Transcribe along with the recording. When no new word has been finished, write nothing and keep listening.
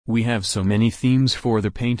We have so many themes for the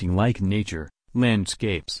painting like nature,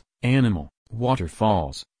 landscapes, animal,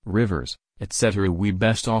 waterfalls, rivers, etc. We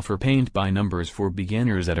best offer paint by numbers for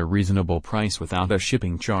beginners at a reasonable price without a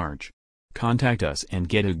shipping charge. Contact us and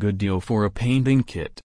get a good deal for a painting kit.